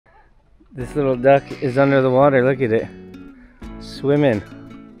This little duck is under the water. Look at it. Swimming.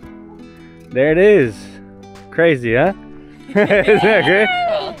 There it is. Crazy, huh? Isn't that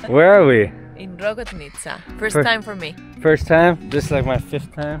great? Where are we? In Rogoznica. First time for me. First time? Just like my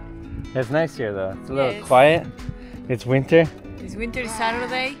 5th time? It's nice here though. It's a little quiet. It's winter. It's winter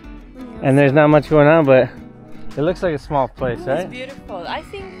Saturday. And there's not much going on, but it looks like a small place, right? It's beautiful. I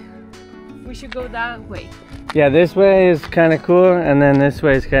think we should go that way. Yeah, this way is kind of cool, and then this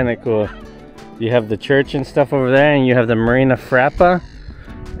way is kind of cool. You have the church and stuff over there, and you have the Marina Frappa,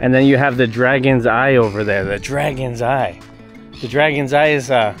 and then you have the Dragon's Eye over there. The Dragon's Eye. The Dragon's Eye is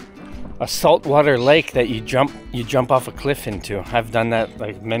a saltwater lake that you jump off a cliff into. I've done that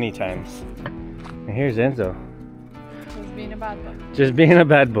like many times. And here's Enzo. Just being a bad boy. Just being a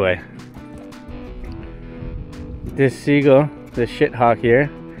bad boy. This seagull, this shithawk here,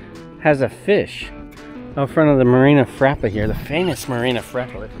 has a fish out front of the Marina Frappa here, the famous Marina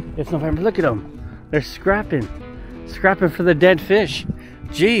Frappa. It's November. Look at them. They're scrapping for the dead fish.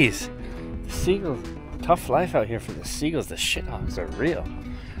 Jeez, the seagulls, tough life out here for the seagulls. The shithawks are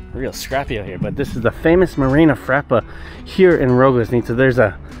real scrappy out here. But this is the famous Marina Frappa here in Rogoznica. There's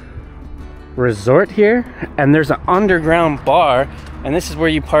a resort here, and there's an underground bar, and this is where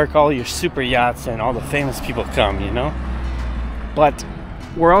you park all your super yachts and all the famous people come, you know. But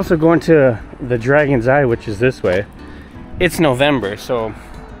we're also going to the Dragon's Eye, which is this way. It's November, so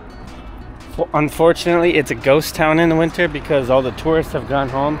unfortunately it's a ghost town in the winter because all the tourists have gone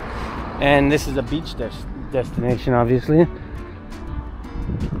home, and this is a beach destination, obviously.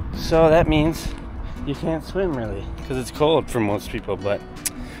 So that means you can't swim really because it's cold for most people. But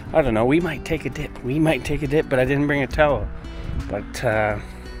I don't know, we might take a dip, but I didn't bring a towel. But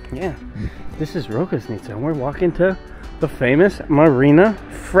yeah, this is Rogoznica, and we're walking to the famous Marina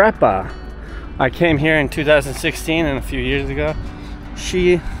Frappa. I came here in 2016 and a few years ago.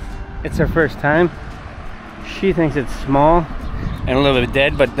 It's her first time. She thinks it's small and a little bit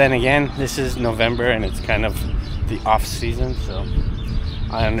dead, but then again, this is November and it's kind of the off season, so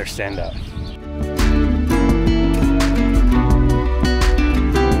I understand that.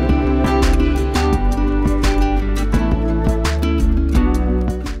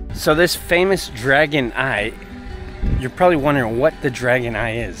 So this famous Dragon Eye, you're probably wondering what the Dragon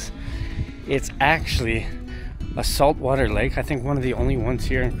Eye is. It's actually a saltwater lake. I think one of the only ones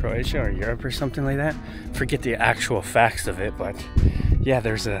here in Croatia or Europe or something like that. Forget the actual facts of it, but yeah,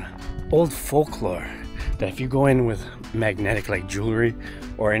 there's a old folklore that if you go in with magnetic like jewelry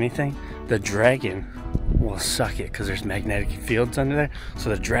or anything, the dragon will suck it because there's magnetic fields under there. So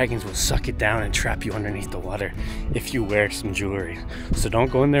the dragons will suck it down and trap you underneath the water if you wear some jewelry. So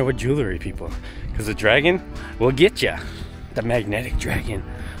don't go in there with jewelry, people, because the dragon will get you. The magnetic dragon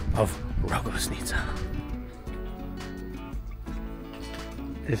of Rogoznica.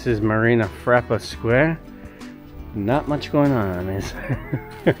 This is Marina Frappa Square. Not much going on, is there?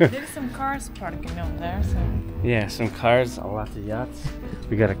 There's some cars parking over there, so. Yeah, some cars, a lot of yachts.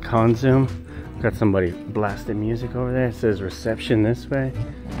 We got a consume. Got somebody blasting music over there. It says reception this way.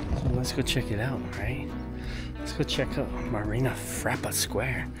 So let's go check it out, right? Let's go check out Marina Frappa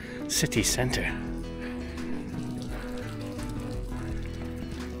Square, city center.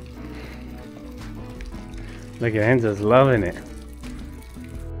 Look at Enzo's loving it.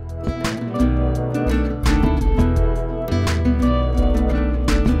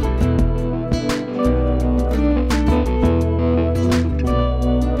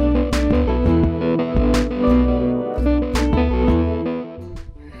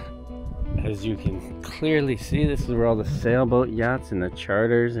 As you can clearly see, this is where all the sailboat yachts and the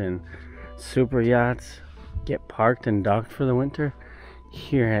charters and super yachts get parked and docked for the winter.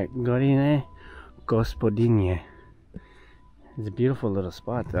 Here at Godine Gospodinje. It's a beautiful little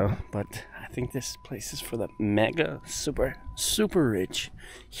spot though, but I think this place is for the mega super rich,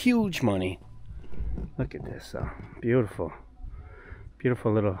 huge money. Look at this though, beautiful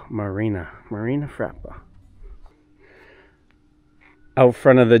little Marina Frappa. Out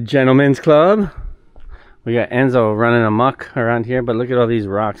front of the Gentlemen's Club, we got Enzo running amok around here, but look at all these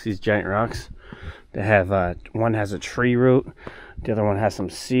rocks, these giant rocks. They have, one has a tree root, the other one has some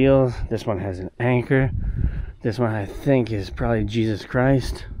seals, this one has an anchor, this one I think is probably Jesus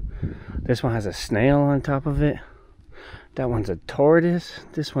Christ, this one has a snail on top of it, that one's a tortoise,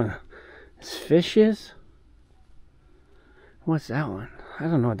 this one is fishes. What's that one? I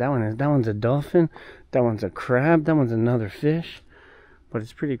don't know what that one is. That one's a dolphin, that one's a crab, that one's another fish. But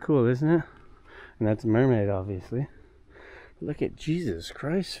it's pretty cool, isn't it? And that's a mermaid, obviously. Look at Jesus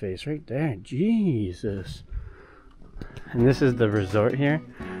Christ's face right there. Jesus. And this is the resort here.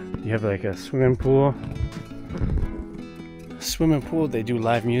 You have like a swimming pool. swimming pool. They do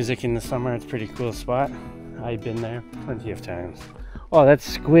live music in the summer. It's a pretty cool spot. I've been there plenty of times. Oh, that's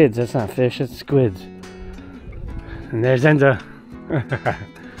squids. That's not fish, that's squids. And there's Enza.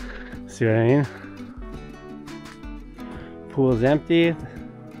 See what I mean? Pool's empty.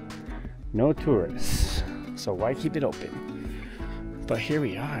 No tourists. So why keep it open? But here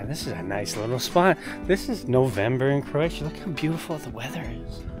we are. This is a nice little spot. This is November in Croatia. Look how beautiful the weather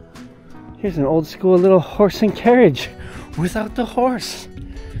is. Here's an old school little horse and carriage without the horse.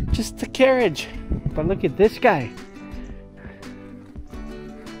 Just the carriage. But look at this guy.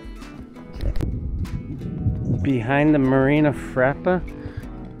 Behind the Marina Frappa,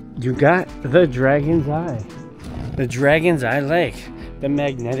 you got the Dragon's Eye. The Dragon's Eye Lake. The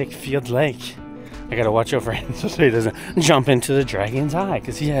magnetic field lake. I gotta watch out for him so he doesn't jump into the Dragon's Eye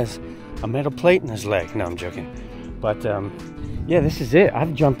because he has a metal plate in his leg. No, I'm joking. But yeah, this is it.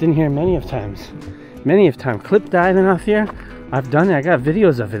 I've jumped in here many of times. Many of times. Clip diving off here. I've done it. I got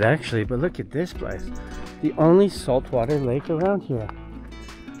videos of it actually. But look at this place. The only saltwater lake around here.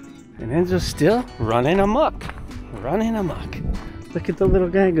 And Enzo's still running amok. Running amok. Look at the little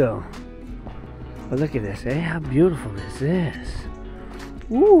guy go. But look at this. Hey, how beautiful is this?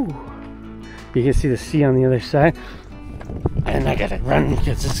 Woo! You can see the sea on the other side. And I gotta run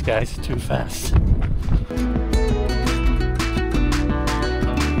because this guy's too fast.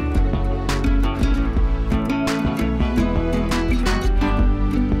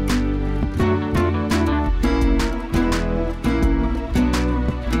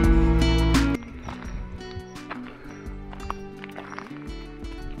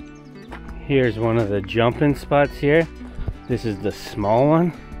 Here's one of the jumping spots here. This is the small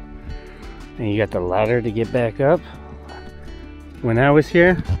one. And you got the ladder to get back up. When I was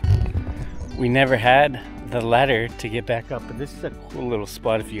here, we never had the ladder to get back up. But this is a cool little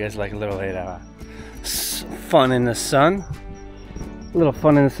spot if you guys like a little fun in the sun. A little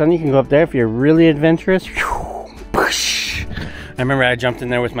fun in the sun. You can go up there if you're really adventurous. I remember I jumped in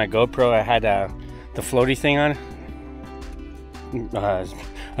there with my GoPro. I had the floaty thing on.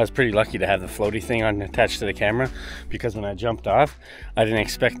 I was pretty lucky to have the floaty thing on attached to the camera because when I jumped off, I didn't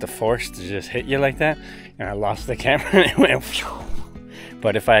expect the force to just hit you like that, and I lost the camera and it went phew.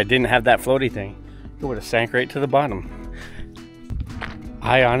 But if I didn't have that floaty thing, it would have sank right to the bottom.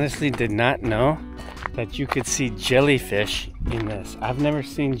 I honestly did not know that you could see jellyfish in this. I've never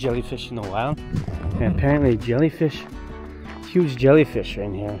seen jellyfish in the wild, and apparently jellyfish, huge jellyfish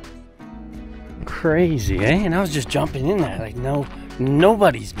in here. Crazy, eh? And I was just jumping in there like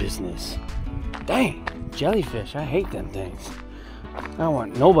nobody's business. Dang, jellyfish, I hate them things. I don't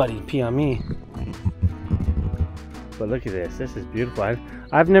want nobody to pee on me. But look at this, this is beautiful.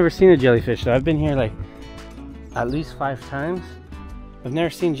 I've never seen a jellyfish, so I've been here like at least 5 times. I've never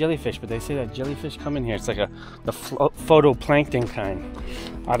seen jellyfish, but they say that jellyfish come in here. It's like the photoplankton kind.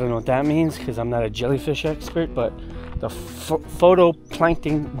 I don't know what that means because I'm not a jellyfish expert, but the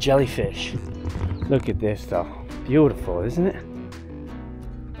photoplankton jellyfish. Look at this though, beautiful, isn't it?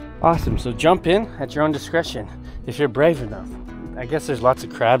 Awesome. So jump in at your own discretion if you're brave enough. I guess there's lots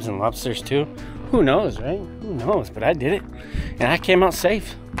of crabs and lobsters too. Who knows, right? Who knows? But I did it and I came out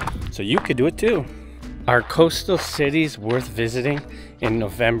safe. So you could do it too. Are coastal cities worth visiting in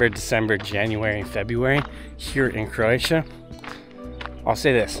November, December, January, and February here in Croatia? I'll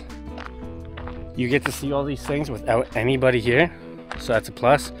say this. You get to see all these things without anybody here. So that's a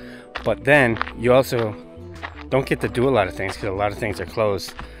plus. But then you also don't get to do a lot of things because a lot of things are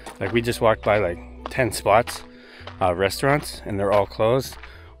closed. Like we just walked by like 10 spots, restaurants, and they're all closed.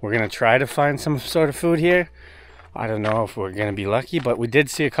 We're gonna try to find some sort of food here. I don't know if we're gonna be lucky, but we did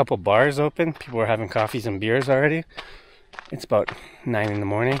see a couple bars open. People were having coffees and beers already. It's about 9 in the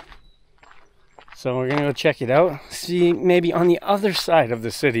morning. So we're gonna go check it out. See maybe on the other side of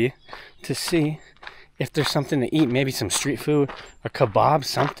the city to see if there's something to eat. Maybe some street food, a kebab,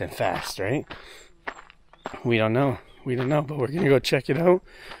 something fast, right? We don't know. We don't know, but we're gonna go check it out.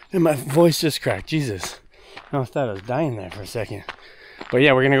 And my voice just cracked. Jesus. I almost thought I was dying there for a second. But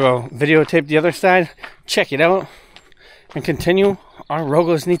yeah, we're gonna go videotape the other side, check it out, and continue our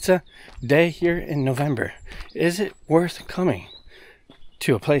Rogoznica day here in November. Is it worth coming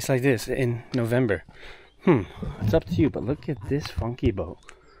to a place like this in November? It's up to you, but look at this funky boat.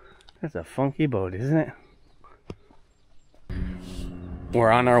 That's a funky boat, isn't it?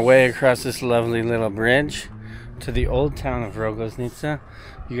 We're on our way across this lovely little bridge to the old town of Rogoznica.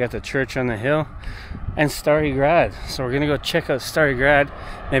 You got the church on the hill and Stari Grad. So we're gonna go check out Stari Grad,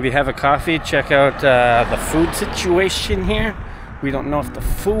 maybe have a coffee, check out the food situation here. We don't know if the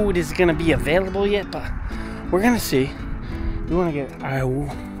food is gonna be available yet, but we're gonna see. We wanna get our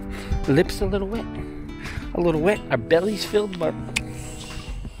lips a little wet. a little wet. Our belly's filled, but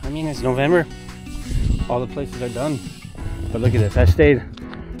I mean, it's November. All the places are done. But look at this. I stayed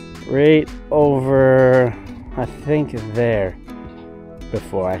right over, I think, there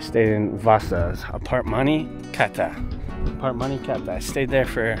before. I stayed in Vasa's Apartmani Kata. Apartmani Kata. I stayed there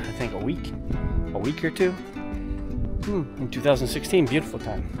for, I think, a week or two. In 2016. Beautiful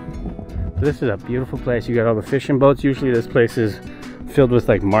time. This is a beautiful place. You got all the fishing boats. Usually this place is filled with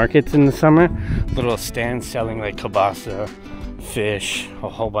like markets in the summer. Little stands selling like kielbasa, fish, a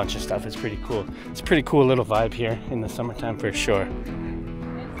whole bunch of stuff. It's pretty cool. It's a pretty cool little vibe here in the summertime for sure.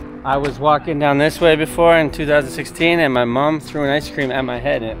 I was walking down this way before in 2016 and my mom threw an ice cream at my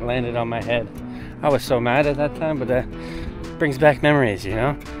head and it landed on my head. I was so mad at that time, but that brings back memories, you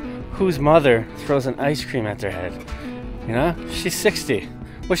know? Whose mother throws an ice cream at their head? You know? She's 60.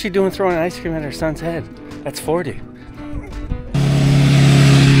 What's she doing throwing ice cream at her son's head? That's 40.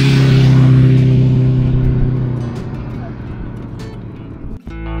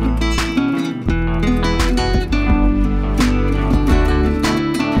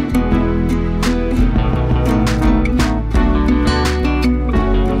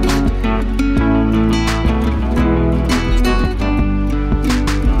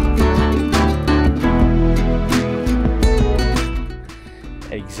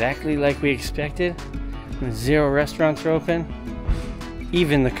 Exactly like we expected. 0 restaurants are open.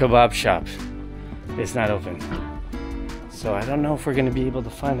 Even the kebab shop is not open. So I don't know if we're going to be able to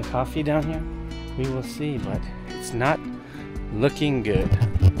find a coffee down here. We will see, but it's not looking good.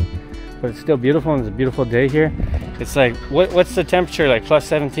 But it's still beautiful and it's a beautiful day here. It's like, what's the temperature like? Plus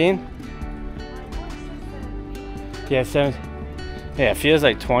 17? Yeah, 7. Yeah, it feels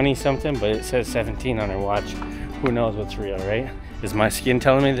like 20 something, but it says 17 on her watch. Who knows what's real, right? Is my skin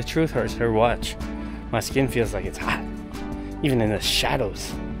telling me the truth or is her watch? My skin feels like it's hot. Even in the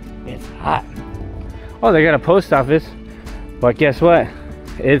shadows, it's hot. Oh, they got a post office, but guess what?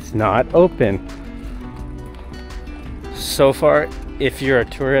 It's not open. So far, if you're a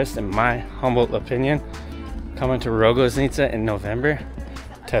tourist, in my humble opinion, coming to Rogoznica in November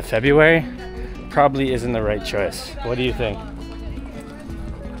to February probably isn't the right choice. What do you think?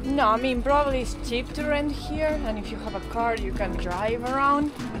 No, I mean, probably it's cheap to rent here, and if you have a car, you can drive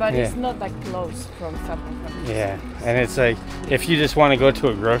around, but it's not that close from something. Yeah, and it's like, if you just want to go to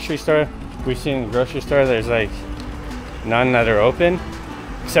a grocery store, we've seen in the grocery store, there's like none that are open,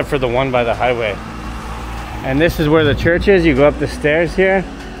 except for the one by the highway. And this is where the church is. You go up the stairs here,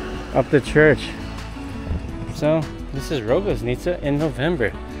 up the church. So, this is Rogoznica in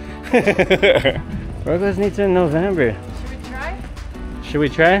November. Rogoznica in November. Should we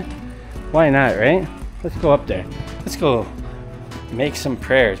try? Why not, right? Let's go up there. Let's go make some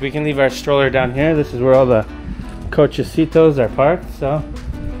prayers. We can leave our stroller down here. This is where all the cochecitos are parked. So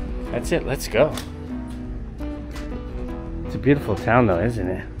that's it. Let's go. It's a beautiful town though, isn't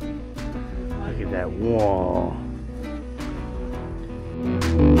it? Look at that wall.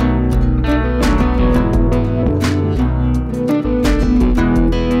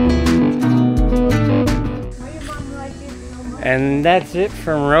 And that's it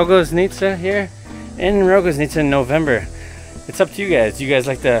from Rogoznica here in Rogoznica in November. It's up to you guys. Do you guys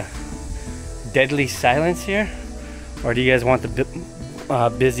like the deadly silence here? Or do you guys want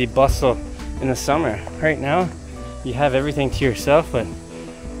the busy bustle in the summer? Right now, you have everything to yourself, but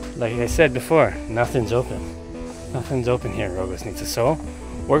like I said before, nothing's open. Nothing's open here in Rogoznica. So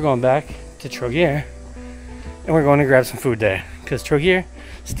we're going back to Trogir and we're going to grab some food there because Trogir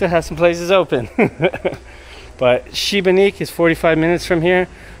still has some places open. But Šibenik is 45 minutes from here.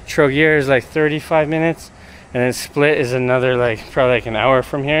 Trogir is like 35 minutes. And then Split is another probably like an hour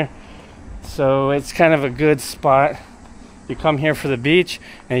from here. So it's kind of a good spot. You come here for the beach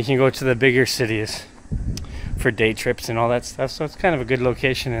and you can go to the bigger cities for day trips and all that stuff. So it's kind of a good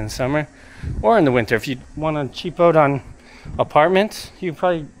location in the summer or in the winter. If you want to cheap out on apartments, you can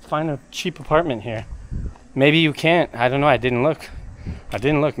probably find a cheap apartment here. Maybe you can't. I don't know. I didn't look.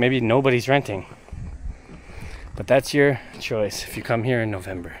 Maybe nobody's renting. But that's your choice if you come here in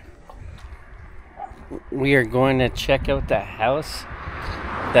November. We are going to check out the house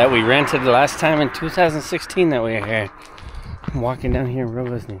that we rented the last time in 2016 that we were here. I'm walking down here in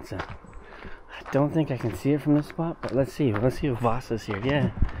Rogoznica. I don't think I can see it from this spot, but let's see. Let's see if Vasa's here.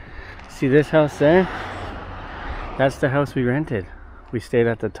 Yeah. See this house there? That's the house we rented. We stayed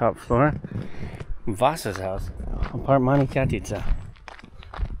at the top floor. Vasa's house. Apartmani Katica.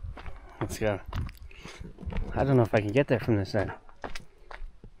 Let's go. I don't know if I can get there from this side.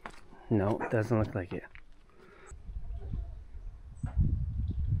 No, it doesn't look like it.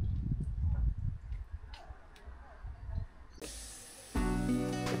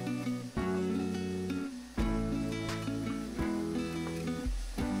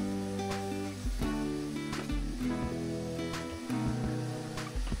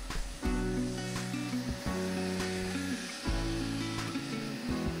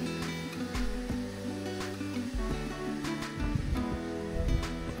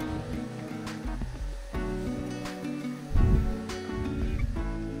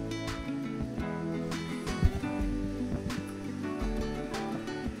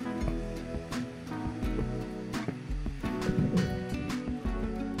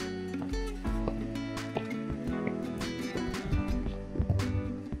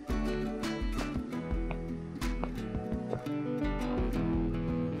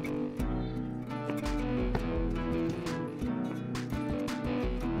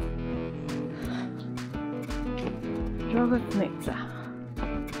 Rogotnica.